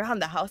walking around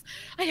the house.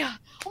 Oh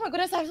my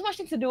goodness, I have so much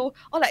things to do.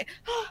 Or like,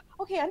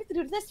 okay, I need to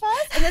do this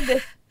first, and then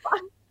this.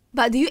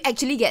 But do you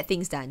actually get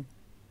things done?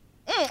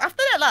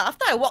 After that lah,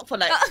 after I walk for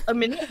like a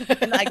minute,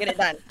 and then I get it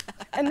done.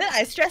 And then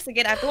I stress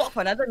again, I have to walk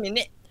for another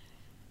minute.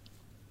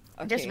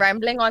 Just Okay.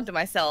 rambling on to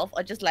myself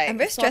or just like I'm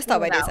very stressed out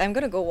by sorting it this. I'm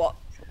gonna go walk.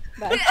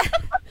 Bye.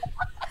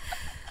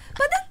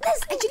 But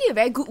that's actually a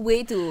very good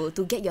way to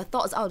get your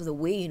thoughts out of the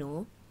way, you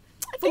know.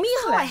 For think me,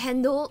 so, how I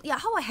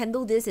eh?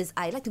 handle this is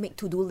I like to make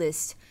to-do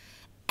lists.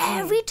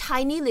 Every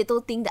tiny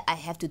little thing that I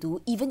have to do,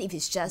 even if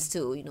it's just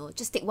to,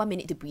 just take 1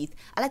 minute to breathe,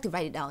 I like to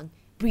write it down.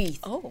 Breathe.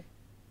 Oh.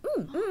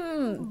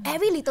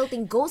 Every little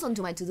thing goes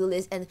onto my to-do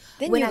list, and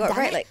Then when you I've got done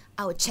right, it, like,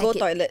 I will check Go it.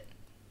 toilet.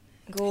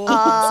 Go Uh,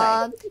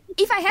 outside.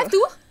 if I have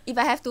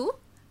to,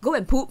 go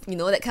and poop,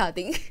 that kind of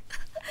thing.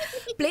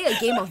 Play a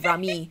game of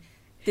rummy,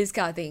 this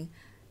kind of thing.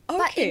 But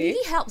it Okay.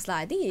 really helps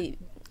lah. I think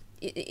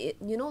it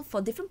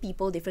for different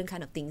people, different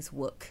kind of things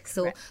work.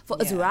 So Right. for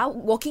Yeah. Azura,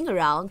 walking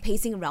around,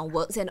 pacing around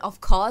works, and of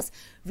course,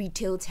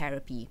 retail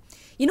therapy.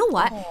 You know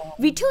what?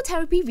 Retail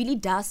therapy really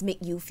does make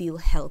you feel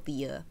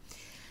healthier.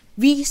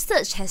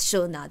 Research has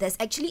shown now there's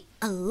actually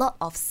a lot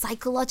of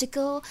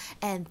psychological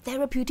and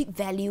therapeutic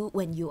value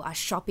when you are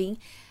shopping.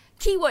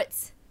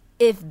 Keywords,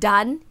 if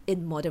done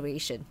in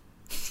moderation.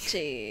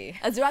 Gee.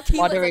 Azura,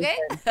 keywords, okay?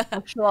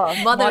 For sure.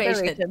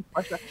 Moderation.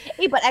 For sure.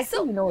 Hey, but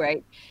actually,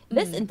 right,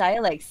 this Mm.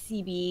 entire like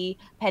CB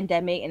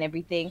pandemic and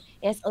everything,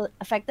 it has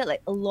affected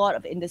like a lot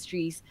of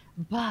industries,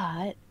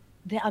 but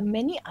there are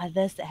many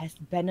others that has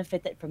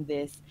benefited from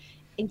this,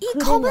 including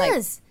like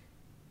E-commerce.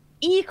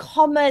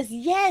 e-commerce.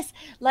 Yes,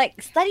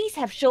 like studies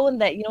have shown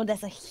that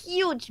there's a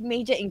huge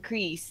major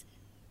increase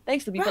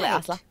thanks to people like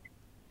us lah.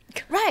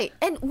 Right.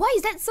 And why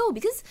is that so?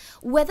 Because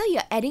whether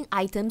you're adding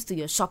items to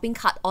your shopping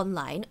cart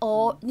online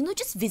or,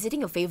 just visiting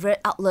your favorite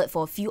outlet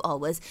for a few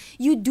hours,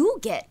 you do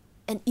get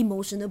an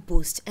emotional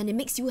boost and it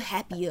makes you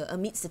happier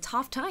amidst the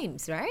tough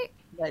times, right?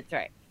 That's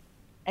right.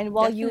 And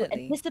while you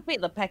Definitely.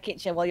 anticipate the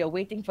package and while you're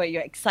waiting for it,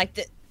 you're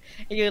excited.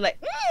 And you're like,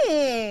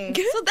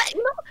 so that,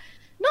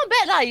 Not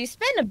bad lah. You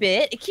spend a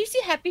bit, it keeps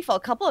you happy for a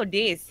couple of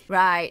days.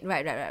 Right.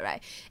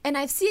 And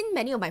I've seen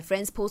many of my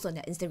friends post on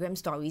their Instagram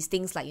stories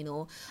things like,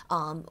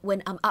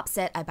 when I'm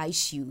upset, I buy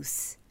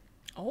shoes.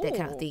 That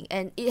kind of thing.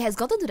 And it has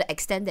gotten to the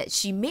extent that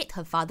she made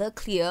her father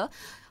clear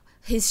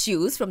his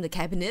shoes from the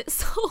cabinet.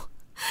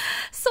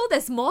 So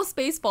there's more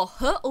space for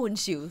her own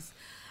shoes.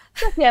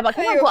 Yeah, but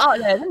cannot go out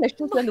there. Then the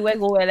shoes want to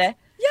go where there.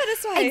 Yeah,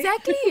 that's why.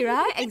 Exactly,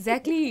 right?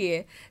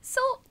 Exactly.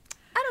 So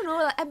I don't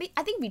know.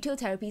 I think retail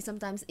therapy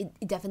sometimes it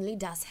definitely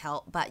does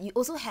help, but you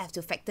also have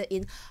to factor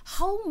in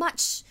how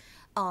much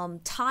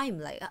time,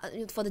 like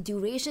for the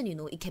duration,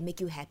 it can make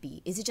you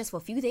happy. Is it just for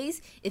a few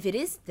days? If it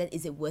is, then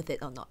is it worth it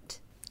or not?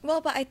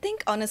 Well, but I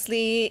think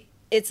honestly,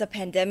 it's a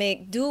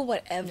pandemic. Do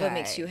whatever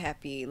makes Right. you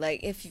happy.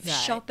 Like if Right.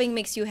 shopping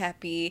makes you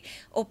happy,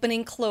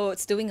 opening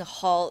clothes, doing a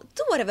haul,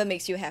 do whatever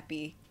makes you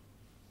happy.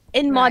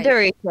 In Right.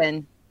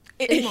 moderation.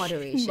 In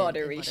moderation. In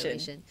moderation.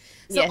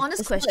 So Yes,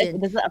 honest as long as question,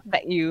 It doesn't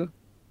affect you.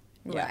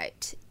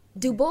 right?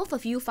 Do both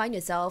of you find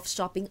yourself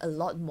shopping a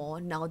lot more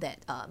now that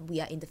we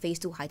are in the phase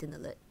 2 heightened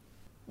alert?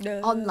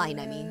 Online,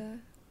 I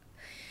mean.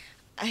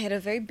 I had a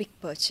very big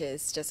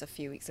purchase just a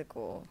few weeks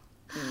ago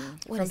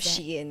What from is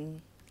that?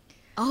 Shein.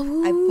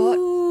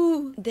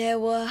 Oh, There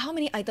were how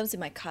many items in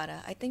my cart?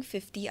 I think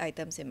 50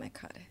 items in my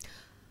cart.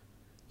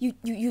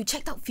 you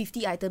checked out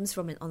 50 items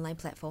from an online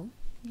platform.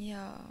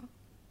 Yeah.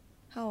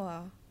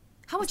 How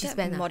How much is you that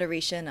spend?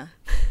 moderation?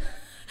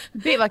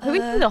 Babe, can we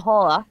do the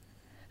haul?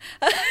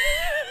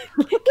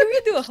 Can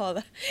we do a haul?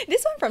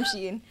 This one from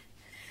Shein.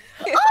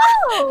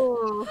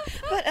 Oh!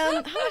 But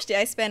how much did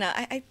I spend?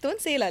 I don't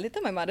say lah.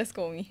 Later my mother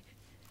scold me.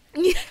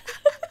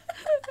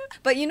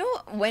 But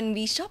when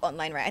we shop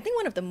online, right, I think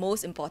one of the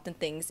most important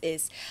things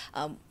is,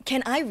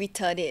 can I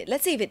return it?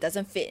 Let's say if it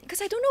doesn't fit,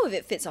 because I don't know if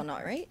it fits or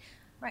not, right?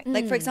 Right.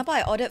 Like, for example,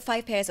 I ordered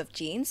 5 pairs of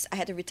jeans. I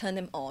had to return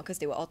them all because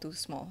they were all too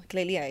small.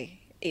 Clearly, I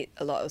ate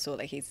a lot also,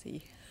 like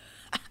Hazy.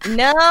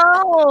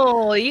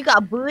 No, you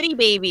got booty,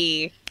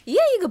 baby.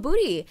 Yeah, you got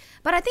booty.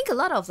 But I think a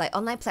lot of like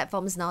online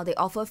platforms now, they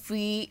offer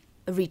free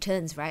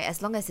returns, right?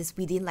 As long as it's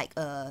within like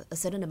a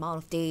certain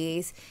amount of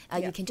days,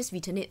 you can just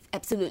return it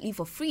absolutely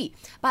for free.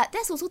 But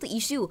that's also the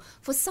issue.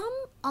 For some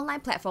online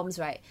platforms,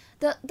 right,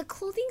 the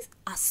clothing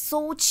are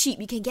so cheap.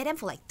 You can get them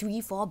for like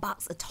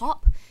 $3-4 a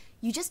top.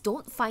 You just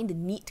don't find the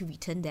need to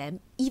return them,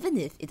 even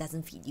if it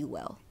doesn't fit you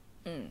well.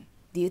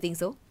 Do you think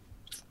so?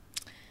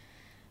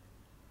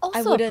 Also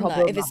I a wouldn't.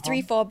 problem If it's at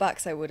home.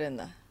 $3-4, I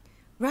wouldn't.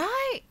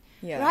 Right.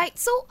 Yeah. Right.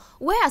 So,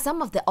 where are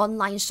some of the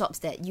online shops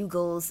that you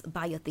girls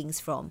buy your things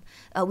from?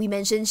 We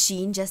mentioned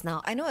Shein just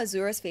now. I know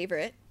Azura's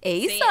favorite.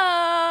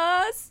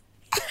 ASOS.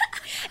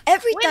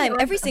 Every When time, you-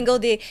 every single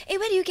day. Hey,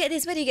 where do you get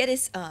this? Where do you get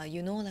this?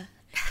 You know lah.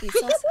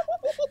 ASOS.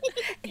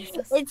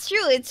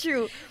 It's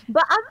true.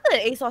 But other than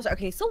ASOS,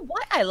 okay, so why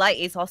I like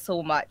ASOS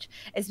so much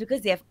is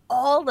because they have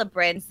all the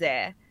brands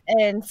there.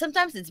 And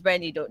sometimes it's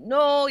brand you don't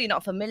know, you're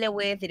not familiar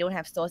with, they don't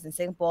have stores in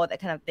Singapore, that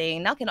kind of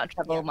thing. Now cannot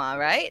travel,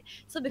 right?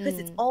 So because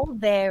it's all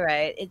there,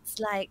 right? It's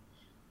like,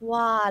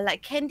 wow,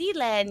 like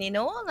Candyland,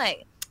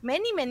 like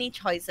many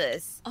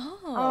choices.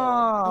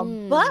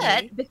 Oh.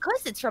 But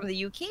because it's from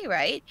the UK,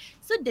 right?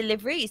 So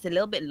delivery is a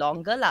little bit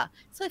longer lah.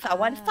 So if I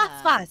want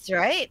fast,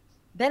 right?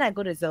 Then I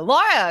go to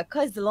Zalora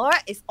because Zalora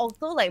is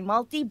also like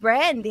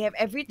multi-brand. They have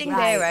everything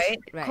there, right?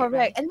 Right, Correct.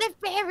 right. And they're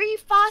very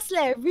fast,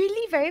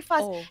 really very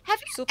fast. Oh, Have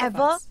you super ever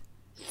fast.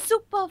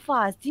 super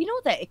fast? Do you know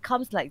that it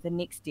comes like the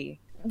next day?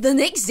 The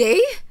next day?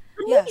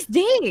 The Yeah. next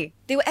day.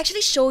 They will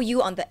actually show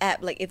you on the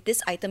app, like, if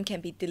this item can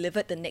be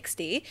delivered the next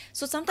day.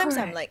 So sometimes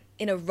I'm, Correct. like,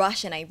 in a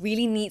rush and I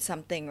really need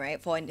something,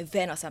 right, for an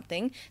event or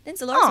something. Then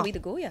Zalora's the Oh. way to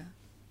go, yeah.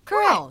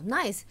 Wow,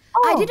 nice.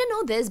 I Oh. didn't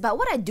know this, but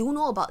what I do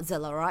know about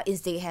Zalora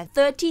is they have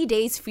 30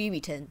 days free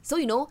return. So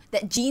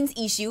that jeans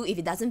issue, if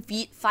it doesn't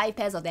fit 5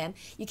 pairs of them,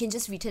 you can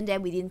just return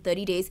them within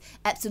 30 days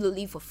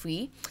absolutely for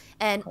free.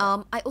 And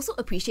I also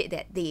appreciate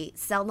that they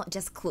sell not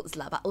just clothes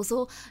lah, but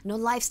also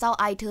lifestyle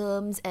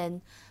items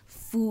and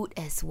food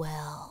as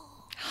well.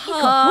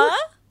 Huh?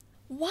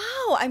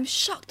 Wow, I'm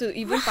shocked to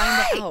even find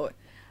that out.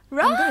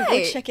 Right. I'm gonna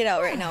go check it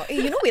out right now.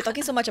 Hey, we're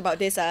talking so much about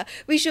this.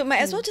 We might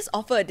as well just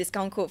offer a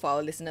discount code for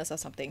our listeners or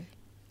something.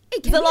 Hey,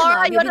 can we or Zalora,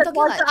 not? you We've want been to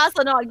talking sponsor us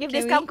or not? Give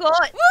Can discount we?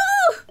 code.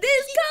 Woo!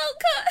 Discount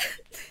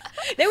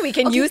code! Then we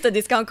can use the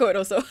discount code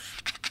also.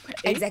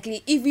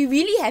 Exactly. If we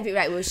really have it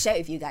right, we'll share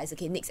it with you guys,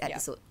 okay, next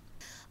episode.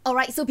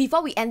 Alright, so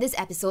before we end this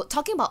episode,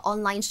 talking about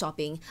online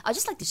shopping, I'd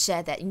just like to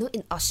share that,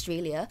 in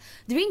Australia,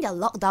 during their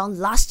lockdown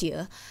last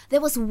year,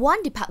 there was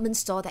one department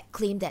store that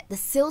claimed that the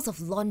sales of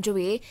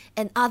lingerie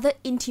and other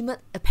intimate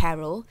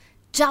apparel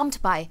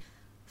jumped by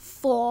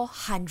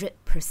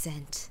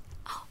 400%.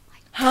 Oh my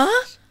god.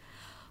 Huh?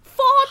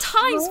 4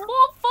 times,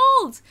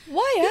 4-fold!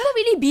 Why, People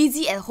really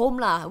busy at home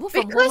lah. Work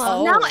from Because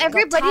home, now got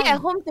everybody time.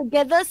 at home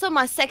together, so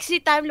my sexy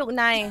time look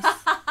nice.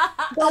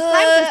 Got time to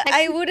I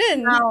sexy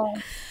wouldn't. now.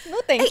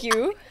 No, thank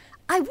you.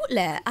 I would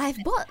leh. I've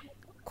bought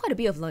quite a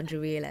bit of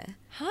lingerie leh.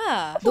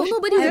 Huh? Though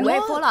nobody I'm would wear it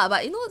more- for lah,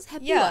 but it's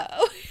happy Yeah.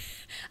 what.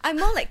 I'm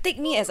more like, take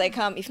me as I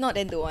come. If not,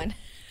 then don't want.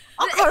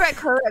 Oh, correct.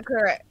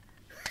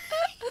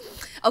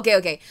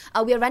 Okay.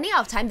 We are running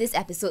out of time this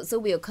episode, so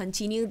we'll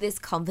continue this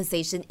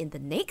conversation in the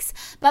next.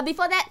 But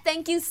before that,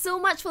 thank you so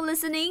much for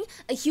listening.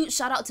 A huge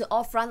shout out to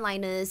all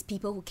frontliners,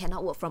 people who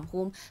cannot work from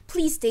home.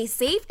 Please stay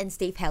safe and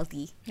stay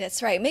healthy.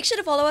 That's right. Make sure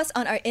to follow us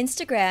on our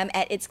Instagram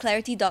at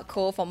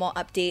itsclarity.co for more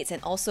updates,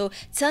 and also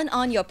turn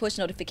on your push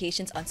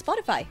notifications on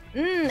Spotify.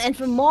 And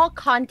for more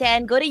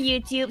content, go to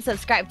YouTube,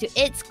 subscribe to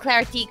It's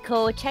Clarity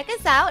Co. Check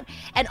us out.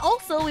 And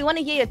also, we want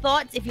to hear your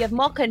thoughts. If you have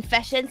more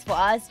confessions for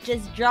us,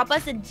 just drop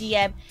us a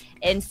DM,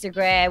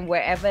 Instagram,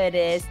 wherever it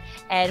is,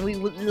 and we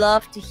would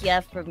love to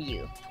hear from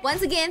you.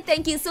 Once again,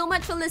 thank you so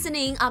much for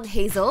listening. I'm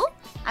Hazel.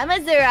 I'm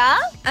Azura.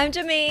 I'm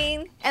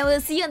Jermaine. And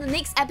we'll see you on the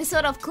next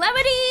episode of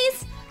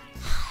Clarities.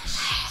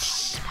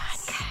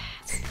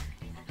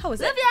 How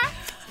was Love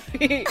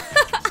it?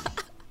 ya!